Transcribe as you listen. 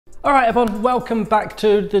Alright everyone, welcome back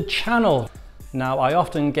to the channel. Now I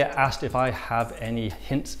often get asked if I have any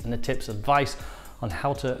hints and tips, advice on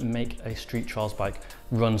how to make a street trials bike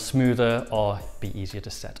run smoother or be easier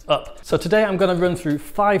to set up. So today I'm going to run through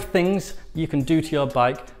 5 things you can do to your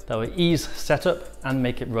bike that will ease setup and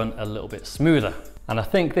make it run a little bit smoother. And I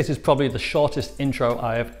think this is probably the shortest intro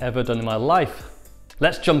I have ever done in my life.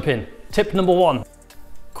 Let's jump in. Tip number 1.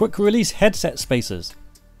 Quick release headset spacers.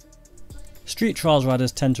 Street trials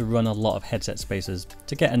riders tend to run a lot of headset spacers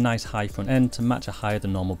to get a nice high front end to match a higher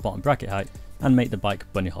than normal bottom bracket height and make the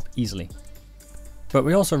bike bunny hop easily. But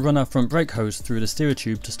we also run our front brake hose through the steer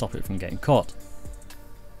tube to stop it from getting caught.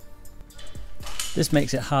 This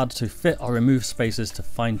makes it hard to fit or remove spacers to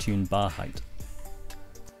fine-tune bar height.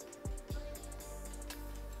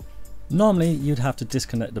 Normally you'd have to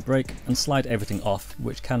disconnect the brake and slide everything off,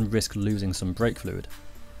 which can risk losing some brake fluid.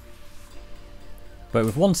 But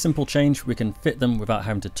with one simple change we can fit them without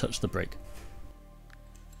having to touch the brake.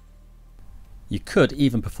 You could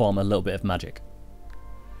even perform a little bit of magic.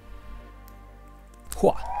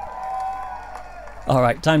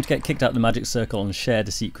 Alright, time to get kicked out of the magic circle and share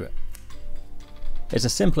the secret. It's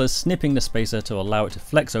as simple as snipping the spacer to allow it to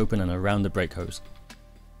flex open and around the brake hose.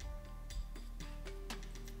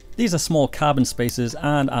 These are small carbon spacers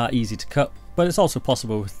and are easy to cut, but it's also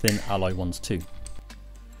possible with thin alloy ones too.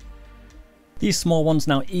 These small ones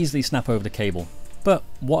now easily snap over the cable, but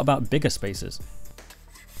what about bigger spacers?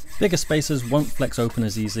 Bigger spacers won't flex open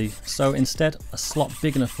as easily, so instead a slot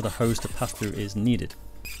big enough for the hose to pass through is needed.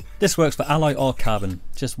 This works for alloy or carbon,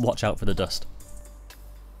 just watch out for the dust.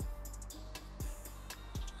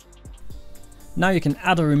 Now you can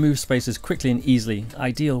add or remove spacers quickly and easily,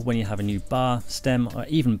 ideal when you have a new bar, stem or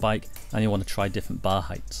even bike and you want to try different bar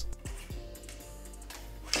heights.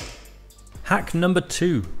 Hack number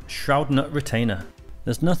 2, shroud nut retainer.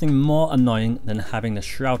 There's nothing more annoying than having the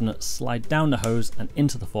shroud nut slide down the hose and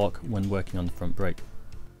into the fork when working on the front brake.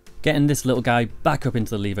 Getting this little guy back up into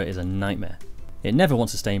the lever is a nightmare. It never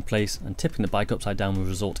wants to stay in place and tipping the bike upside down will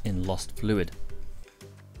result in lost fluid.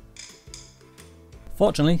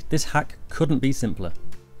 Fortunately, this hack couldn't be simpler.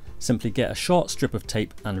 Simply get a short strip of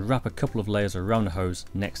tape and wrap a couple of layers around the hose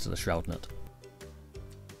next to the shroud nut.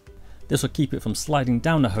 This will keep it from sliding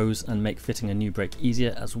down the hose and make fitting a new brake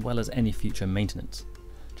easier as well as any future maintenance.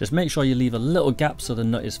 Just make sure you leave a little gap so the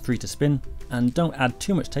nut is free to spin, and don't add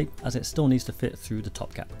too much tape as it still needs to fit through the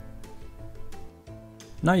top cap.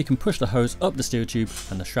 Now you can push the hose up the steer tube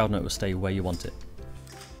and the shroud nut will stay where you want it.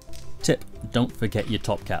 Tip: don't forget your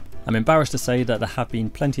top cap. I'm embarrassed to say that there have been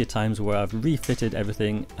plenty of times where I've refitted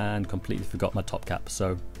everything and completely forgot my top cap,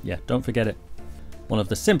 so yeah, don't forget it. One of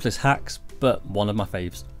the simplest hacks, but one of my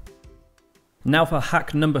faves. Now for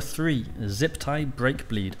hack number 3, zip tie brake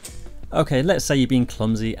bleed. Okay, let's say you've been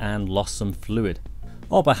clumsy and lost some fluid,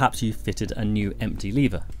 or perhaps you fitted a new empty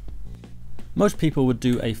lever. Most people would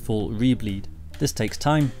do a full rebleed. This takes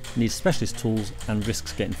time, needs specialist tools and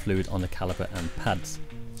risks getting fluid on the caliper and pads.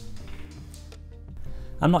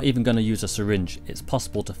 I'm not even going to use a syringe, it's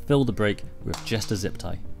possible to fill the brake with just a zip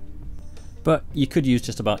tie. But you could use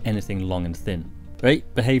just about anything long and thin. Right,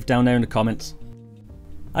 behave down there in the comments.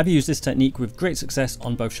 I've used this technique with great success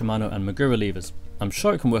on both Shimano and Magura levers. I'm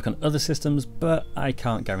sure it can work on other systems, but I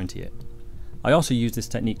can't guarantee it. I also use this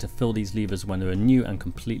technique to fill these levers when they are new and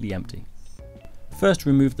completely empty. First,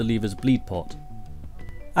 remove the lever's bleed port.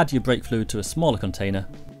 Add your brake fluid to a smaller container,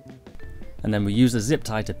 and then we use a zip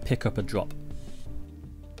tie to pick up a drop.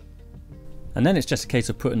 And then it's just a case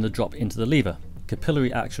of putting the drop into the lever.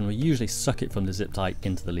 Capillary action will usually suck it from the zip tie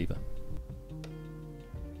into the lever.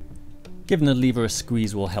 Giving the lever a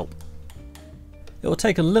squeeze will help. It will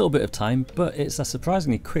take a little bit of time, but it's a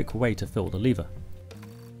surprisingly quick way to fill the lever.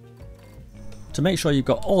 To make sure you've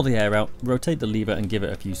got all the air out, rotate the lever and give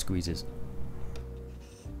it a few squeezes.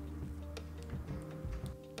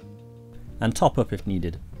 And top up if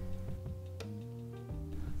needed.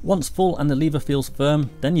 Once full and the lever feels firm,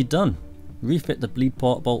 then you're done. Refit the bleed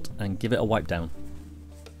port bolt and give it a wipe down.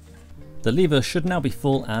 The lever should now be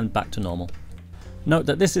full and back to normal. Note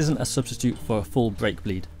that this isn't a substitute for a full brake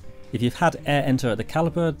bleed. If you've had air enter at the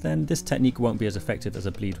caliper, then this technique won't be as effective as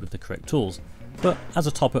a bleed with the correct tools, but as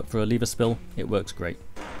a top up for a lever spill, it works great.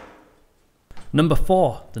 Number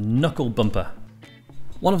 4, the knuckle bumper.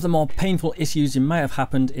 One of the more painful issues you might have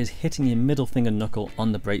happened is hitting your middle finger knuckle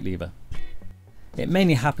on the brake lever. It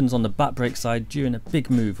mainly happens on the back brake side during a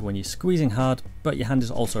big move when you're squeezing hard, but your hand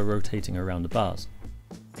is also rotating around the bars.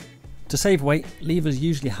 To save weight, levers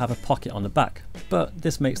usually have a pocket on the back, but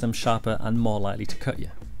this makes them sharper and more likely to cut you.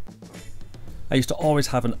 I used to always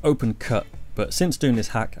have an open cut, but since doing this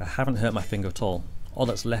hack I haven't hurt my finger at all. All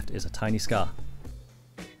that's left is a tiny scar.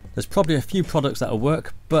 There's probably a few products that'll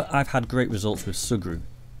work, but I've had great results with Sugru.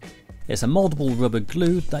 It's a moldable rubber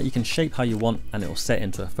glue that you can shape how you want and it will set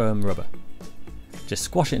into a firm rubber. Just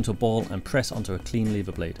squash it into a ball and press onto a clean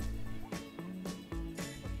lever blade.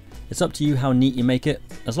 It's up to you how neat you make it,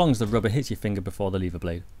 as long as the rubber hits your finger before the lever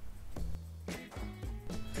blade.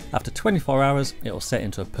 After 24 hours, it will set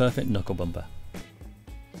into a perfect knuckle bumper.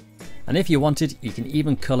 And if you wanted, you can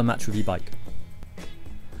even colour match with your bike.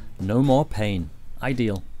 No more pain.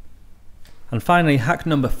 Ideal. And finally, hack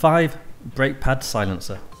number 5, brake pad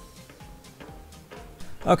silencer.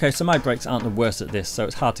 Okay, so my brakes aren't the worst at this, so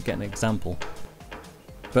it's hard to get an example.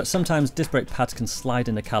 But sometimes disc brake pads can slide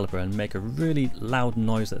in the caliper and make a really loud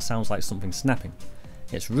noise that sounds like something snapping.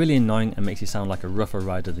 It's really annoying and makes you sound like a rougher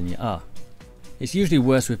rider than you are. It's usually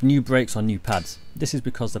worse with new brakes or new pads. This is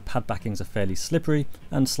because the pad backings are fairly slippery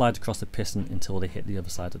and slide across the piston until they hit the other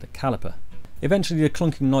side of the caliper. Eventually the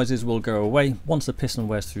clunking noises will go away once the piston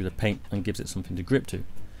wears through the paint and gives it something to grip to.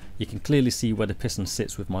 You can clearly see where the piston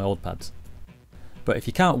sits with my old pads. But if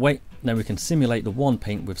you can't wait, then we can simulate the worn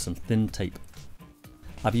paint with some thin tape.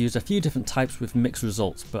 I've used a few different types with mixed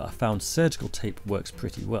results, but I found surgical tape works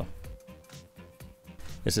pretty well.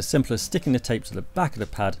 It's as simple as sticking the tape to the back of the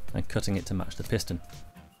pad and cutting it to match the piston.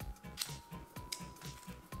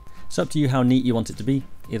 It's up to you how neat you want it to be,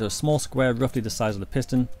 either a small square roughly the size of the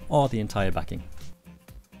piston or the entire backing.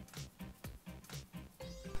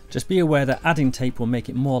 Just be aware that adding tape will make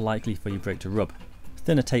it more likely for your brake to rub.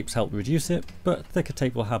 Thinner tapes help reduce it, but thicker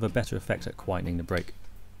tape will have a better effect at quietening the brake.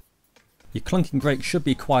 Your clunking brake should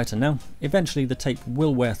be quieter now. Eventually the tape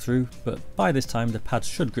will wear through, but by this time the pads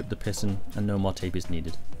should grip the piston and no more tape is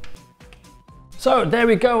needed. So there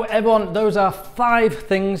we go everyone, those are 5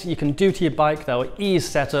 things you can do to your bike that will ease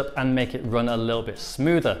setup and make it run a little bit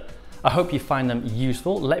smoother. I hope you find them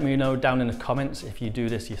useful. Let me know down in the comments if you do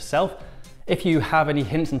this yourself. If you have any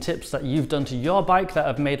hints and tips that you've done to your bike that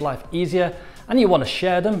have made life easier and you want to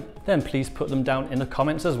share them, then please put them down in the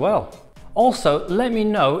comments as well. Also, let me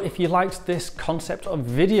know if you liked this concept of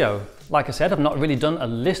video. Like I said, I've not really done a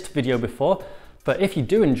list video before, but if you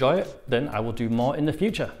do enjoy it, then I will do more in the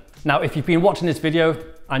future. Now, if you've been watching this video,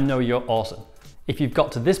 I know you're awesome. If you've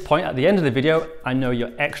got to this point at the end of the video, I know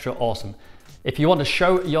you're extra awesome. If you want to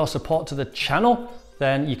show your support to the channel,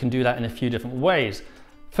 then you can do that in a few different ways.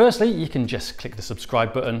 Firstly, you can just click the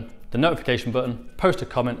subscribe button, the notification button, post a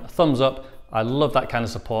comment, a thumbs up. I love that kind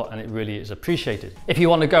of support and it really is appreciated. If you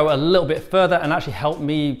want to go a little bit further and actually help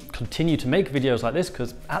me continue to make videos like this,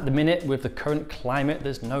 because at the minute with the current climate,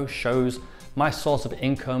 there's no shows. My source of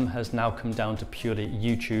income has now come down to purely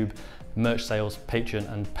YouTube, merch sales,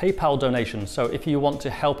 Patreon and PayPal donations. So if you want to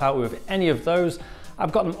help out with any of those,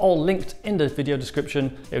 I've got them all linked in the video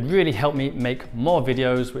description. It would really help me make more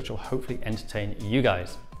videos, which will hopefully entertain you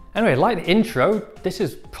guys. Anyway, like the intro, this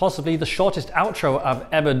is possibly the shortest outro I've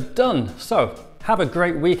ever done. So have a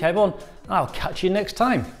great week, everyone, and I'll catch you next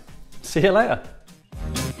time. See you later.